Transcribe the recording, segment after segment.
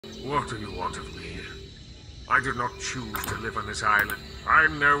What do you want of me? I did not choose to live on this island.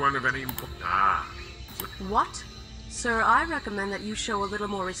 I'm no one of any importance. What? Sir, I recommend that you show a little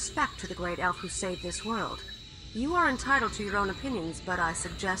more respect to the great elf who saved this world. You are entitled to your own opinions, but I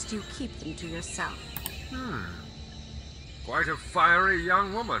suggest you keep them to yourself. Quite a fiery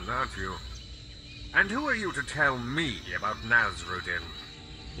young woman, aren't you? And who are you to tell me about Nasruddin?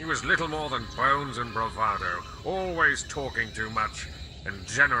 He was little more than bones and bravado, always talking too much, and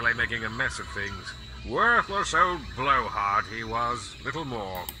generally making a mess of things. Worthless old blowhard he was, little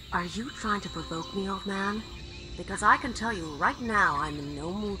more. Are you trying to provoke me, old man? Because I can tell you right now I'm in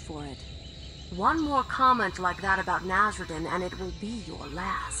no mood for it. One more comment like that about Nasruddin and it will be your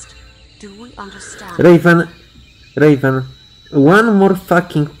last. Do we understand? Raven, one more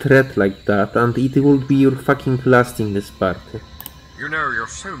fucking threat like that and it will be your fucking last in this party. You know, you're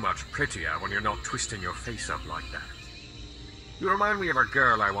so much prettier when you're not twisting your face up like that. You remind me of a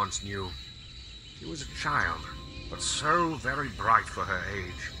girl I once knew. She was a child, but so very bright for her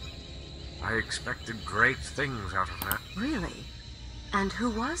age. I expected great things out of her. Really? And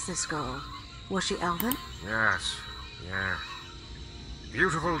who was this girl? Was she elven? Yes.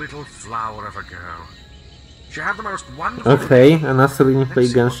 Beautiful little flower of a girl. She had the most wonderful... Okay, and Nasruddin play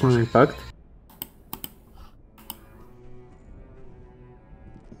Genshin Impact.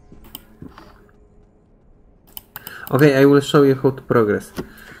 Okay, I will show you how to progress.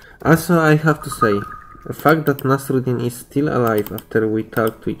 Also, I have to say, the fact that Nasruddin is still alive after we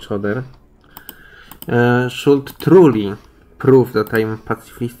talk to each other should truly prove that I'm a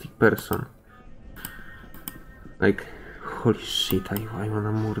pacifistic person. Like, holy shit, I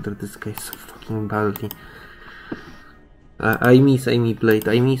wanna murder this guy so fucking badly. I miss Amy Blade,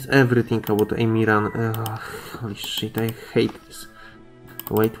 I miss everything about Amy Run. Holy shit, I hate this.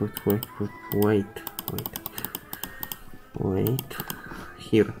 Wait.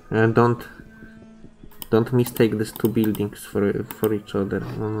 Here, don't mistake these two buildings for each other,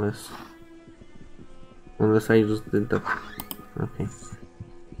 unless I just did that. Okay.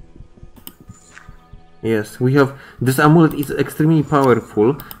 Yes, we have this amulet is extremely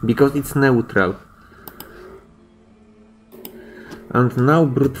powerful because it's neutral. And now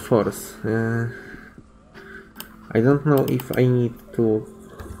brute force. I don't know if I need to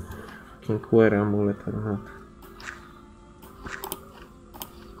fucking wear amulet or not.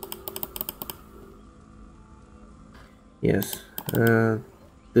 Yes,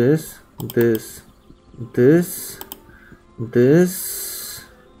 this.